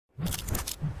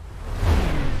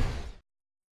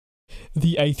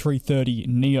The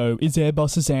A330neo is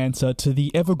Airbus's answer to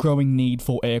the ever-growing need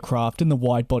for aircraft in the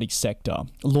wide-body sector.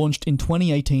 Launched in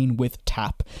 2018 with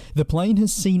TAP, the plane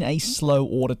has seen a slow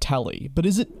order tally, but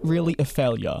is it really a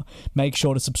failure? Make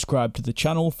sure to subscribe to the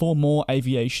channel for more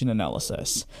aviation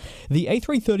analysis. The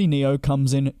A330neo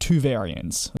comes in two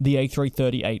variants, the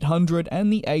A330-800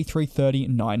 and the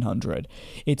A330-900.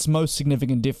 Its most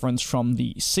significant difference from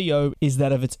the CO is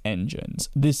that of its engines.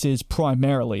 This is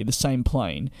primarily the same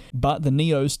plane, but the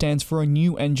Neo stands for a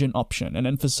new engine option and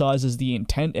emphasises the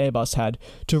intent Airbus had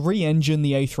to re-engine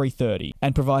the A330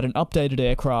 and provide an updated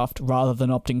aircraft rather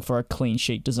than opting for a clean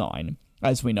sheet design.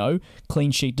 As we know, clean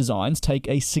sheet designs take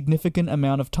a significant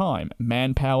amount of time,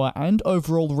 manpower, and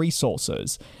overall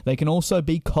resources. They can also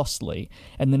be costly,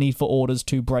 and the need for orders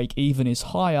to break even is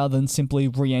higher than simply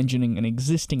re-engineering an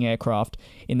existing aircraft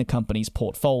in the company's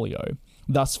portfolio.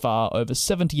 Thus far, over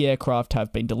 70 aircraft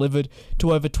have been delivered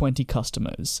to over 20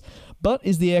 customers. But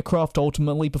is the aircraft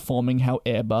ultimately performing how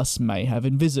Airbus may have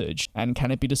envisaged, and can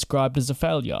it be described as a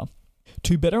failure?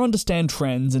 To better understand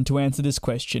trends and to answer this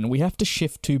question, we have to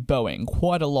shift to Boeing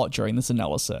quite a lot during this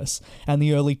analysis, and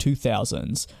the early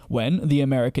 2000s, when the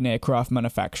American aircraft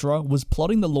manufacturer was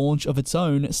plotting the launch of its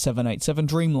own 787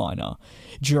 Dreamliner.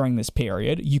 During this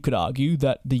period, you could argue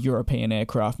that the European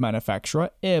aircraft manufacturer,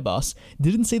 Airbus,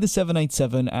 didn't see the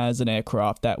 787 as an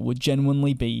aircraft that would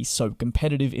genuinely be so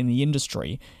competitive in the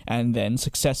industry, and then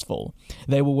successful.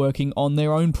 They were working on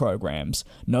their own programs,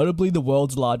 notably the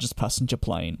world's largest passenger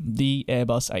plane, the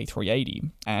Airbus A380,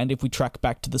 and if we track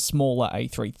back to the smaller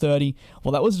A330,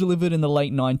 well, that was delivered in the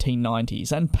late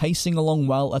 1990s and pacing along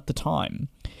well at the time.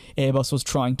 Airbus was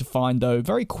trying to find, though,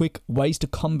 very quick ways to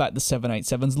combat the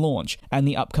 787's launch and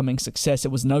the upcoming success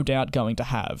it was no doubt going to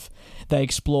have. They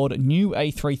explored new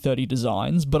A330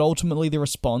 designs, but ultimately the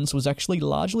response was actually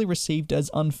largely received as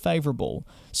unfavourable.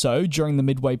 So, during the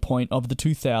midway point of the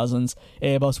 2000s,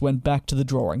 Airbus went back to the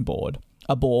drawing board.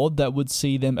 A board that would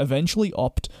see them eventually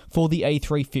opt for the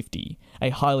A350, a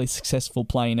highly successful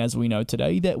plane as we know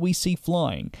today that we see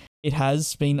flying. It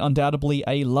has been undoubtedly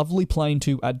a lovely plane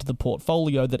to add to the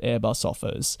portfolio that Airbus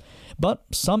offers. But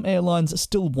some airlines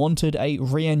still wanted a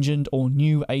re-engined or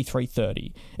new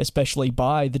A330, especially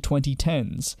by the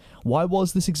 2010s. Why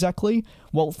was this exactly?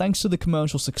 Well, thanks to the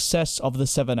commercial success of the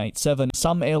 787,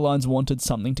 some airlines wanted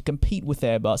something to compete with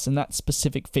Airbus in that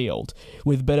specific field,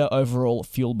 with better overall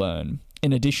fuel burn.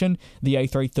 In addition, the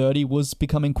A330 was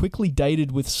becoming quickly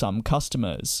dated with some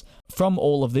customers. From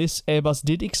all of this, Airbus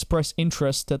did express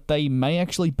interest that they may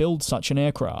actually build such an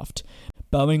aircraft.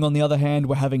 Boeing, on the other hand,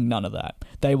 were having none of that.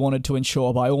 They wanted to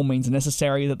ensure by all means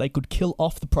necessary that they could kill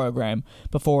off the program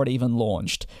before it even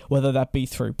launched, whether that be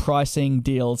through pricing,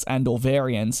 deals, and/or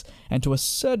variants, and to a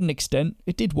certain extent,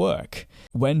 it did work.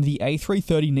 When the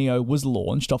A330neo was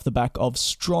launched off the back of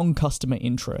strong customer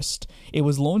interest, it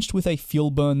was launched with a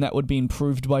fuel burn that would be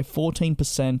improved by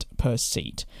 14% per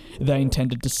seat. They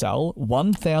intended to sell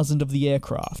 1,000 of the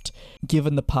aircraft.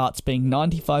 Given the parts being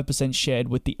 95% shared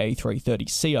with the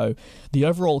A330ceo, the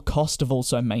overall cost of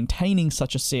also maintaining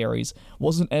such a series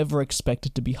wasn't ever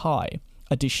expected to be high.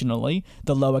 Additionally,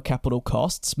 the lower capital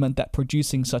costs meant that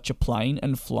producing such a plane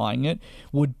and flying it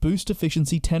would boost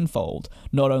efficiency tenfold.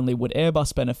 Not only would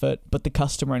Airbus benefit, but the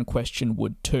customer in question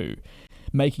would too,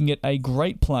 making it a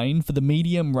great plane for the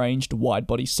medium-ranged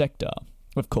wide-body sector.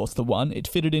 Of course, the one it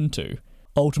fitted into.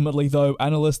 Ultimately, though,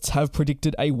 analysts have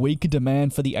predicted a weaker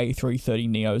demand for the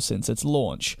A330neo since its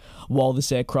launch. While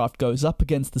this aircraft goes up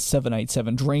against the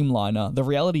 787 Dreamliner, the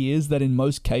reality is that in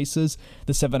most cases,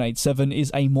 the 787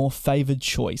 is a more favoured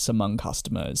choice among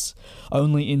customers.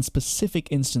 Only in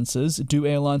specific instances do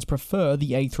airlines prefer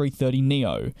the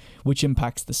A330neo, which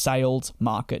impacts the sales,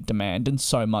 market demand, and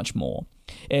so much more.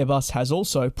 Airbus has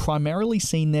also primarily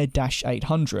seen their Dash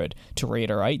 800, to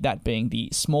reiterate that being the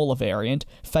smaller variant,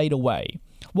 fade away.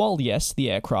 While yes,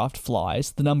 the aircraft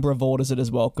flies, the number of orders it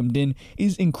has welcomed in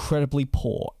is incredibly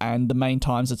poor, and the main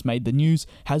times it's made the news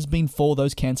has been for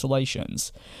those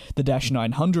cancellations. The Dash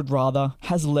 900, rather,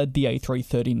 has led the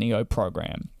A330neo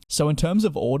program. So in terms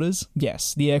of orders,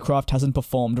 yes, the aircraft hasn't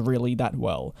performed really that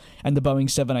well, and the Boeing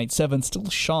 787 still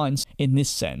shines in this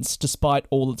sense, despite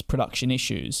all its production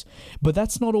issues. But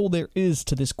that's not all there is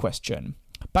to this question.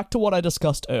 Back to what I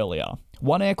discussed earlier.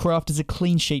 One aircraft is a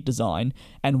clean sheet design,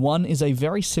 and one is a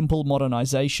very simple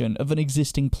modernisation of an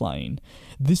existing plane.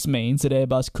 This means that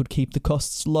Airbus could keep the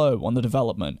costs low on the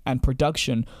development and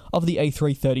production of the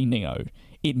A330neo.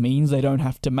 It means they don't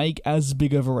have to make as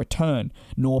big of a return,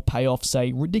 nor pay off,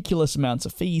 say, ridiculous amounts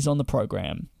of fees on the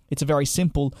program. It's a very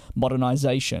simple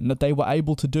modernisation that they were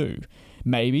able to do.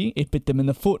 Maybe it bit them in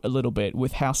the foot a little bit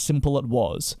with how simple it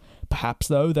was. Perhaps,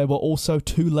 though, they were also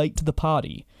too late to the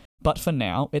party. But for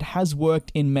now, it has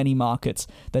worked in many markets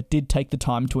that did take the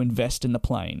time to invest in the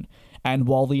plane. And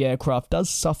while the aircraft does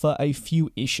suffer a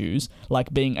few issues,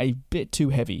 like being a bit too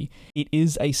heavy, it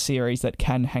is a series that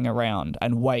can hang around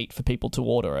and wait for people to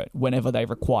order it whenever they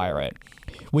require it.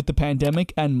 With the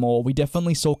pandemic and more, we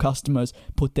definitely saw customers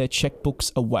put their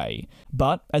checkbooks away.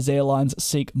 But as airlines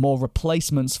seek more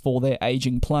replacements for their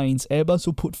aging planes, Airbus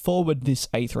will put forward this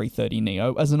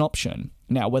A330neo as an option.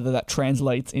 Now, whether that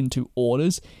translates into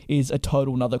orders is a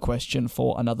total another question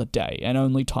for another day, and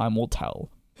only time will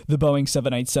tell. The Boeing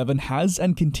 787 has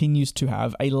and continues to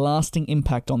have a lasting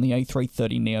impact on the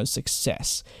A330neo's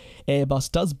success.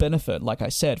 Airbus does benefit, like I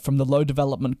said, from the low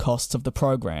development costs of the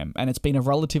program, and it's been a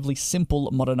relatively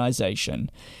simple modernisation.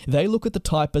 They look at the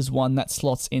type as one that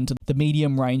slots into the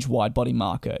medium-range wide-body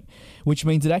market, which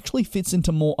means it actually fits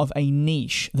into more of a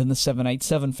niche than the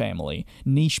 787 family,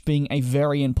 niche being a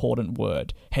very important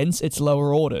word, hence its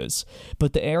lower orders.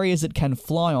 But the areas it can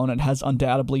fly on, it has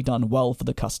undoubtedly done well for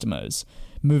the customers.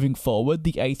 Moving forward,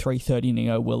 the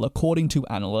A330neo will, according to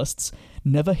analysts,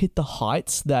 never hit the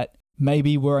heights that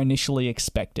maybe were initially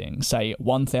expecting, say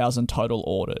 1,000 total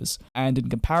orders, and in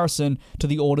comparison to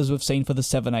the orders we've seen for the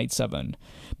 787.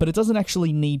 But it doesn't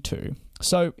actually need to.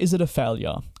 So, is it a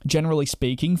failure? Generally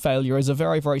speaking, failure is a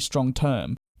very, very strong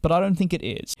term. But I don't think it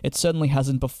is. It certainly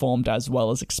hasn't performed as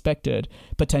well as expected.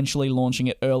 Potentially launching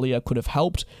it earlier could have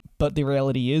helped, but the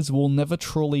reality is we'll never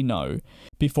truly know.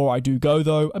 Before I do go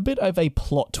though, a bit of a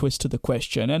plot twist to the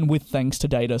question, and with thanks to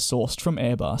data sourced from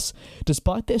Airbus.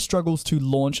 Despite their struggles to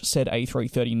launch said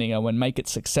A330neo and make it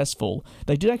successful,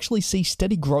 they did actually see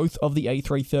steady growth of the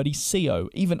A330ceo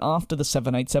even after the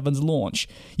 787's launch.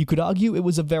 You could argue it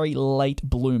was a very late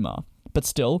bloomer. But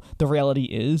still, the reality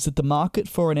is that the market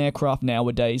for an aircraft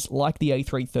nowadays, like the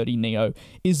A330neo,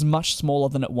 is much smaller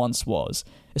than it once was,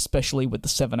 especially with the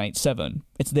 787.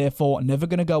 It's therefore never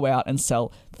going to go out and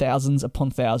sell thousands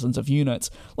upon thousands of units,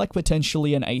 like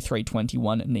potentially an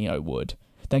A321neo would.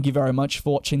 Thank you very much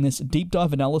for watching this deep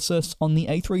dive analysis on the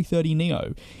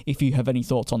A330neo. If you have any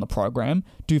thoughts on the program,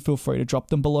 do feel free to drop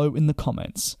them below in the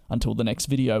comments. Until the next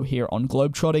video here on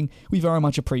GlobeTrotting, we very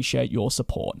much appreciate your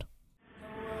support.